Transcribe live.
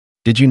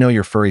Did you know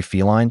your furry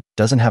feline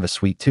doesn't have a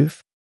sweet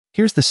tooth?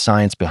 Here's the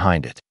science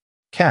behind it.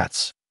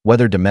 Cats,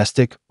 whether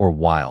domestic or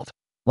wild,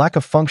 lack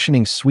a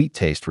functioning sweet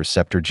taste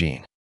receptor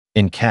gene.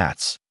 In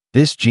cats,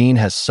 this gene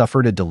has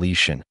suffered a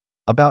deletion,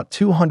 about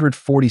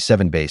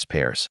 247 base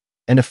pairs,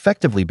 and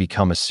effectively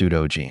become a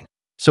pseudogene,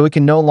 so it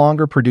can no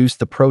longer produce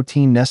the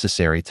protein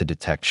necessary to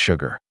detect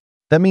sugar.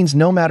 That means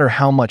no matter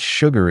how much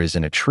sugar is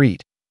in a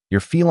treat, your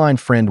feline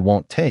friend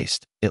won't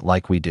taste it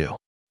like we do.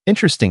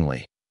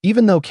 Interestingly,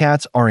 even though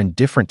cats are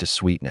indifferent to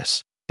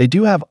sweetness, they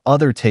do have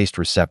other taste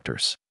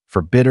receptors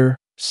for bitter,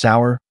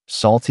 sour,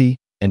 salty,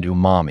 and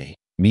umami,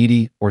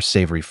 meaty, or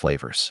savory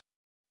flavors.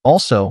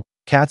 Also,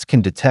 cats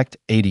can detect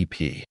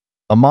ADP,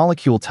 a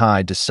molecule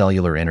tied to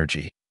cellular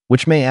energy,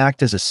 which may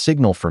act as a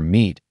signal for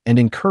meat and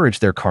encourage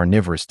their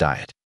carnivorous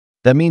diet.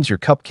 That means your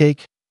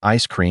cupcake,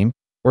 ice cream,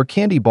 or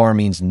candy bar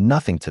means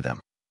nothing to them.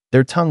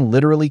 Their tongue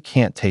literally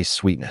can't taste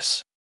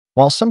sweetness.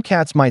 While some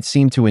cats might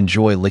seem to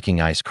enjoy licking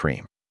ice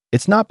cream,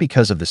 it's not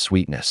because of the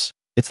sweetness.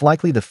 It's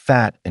likely the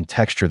fat and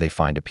texture they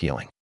find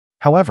appealing.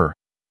 However,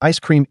 ice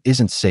cream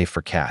isn't safe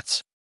for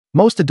cats.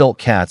 Most adult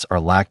cats are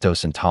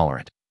lactose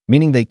intolerant,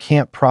 meaning they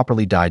can't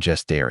properly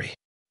digest dairy.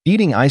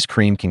 Eating ice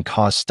cream can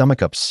cause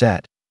stomach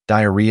upset,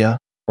 diarrhea,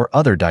 or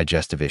other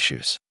digestive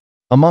issues.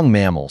 Among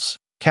mammals,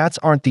 cats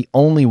aren't the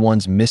only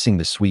ones missing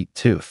the sweet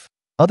tooth.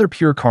 Other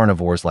pure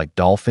carnivores like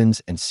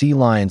dolphins and sea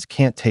lions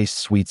can't taste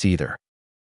sweets either.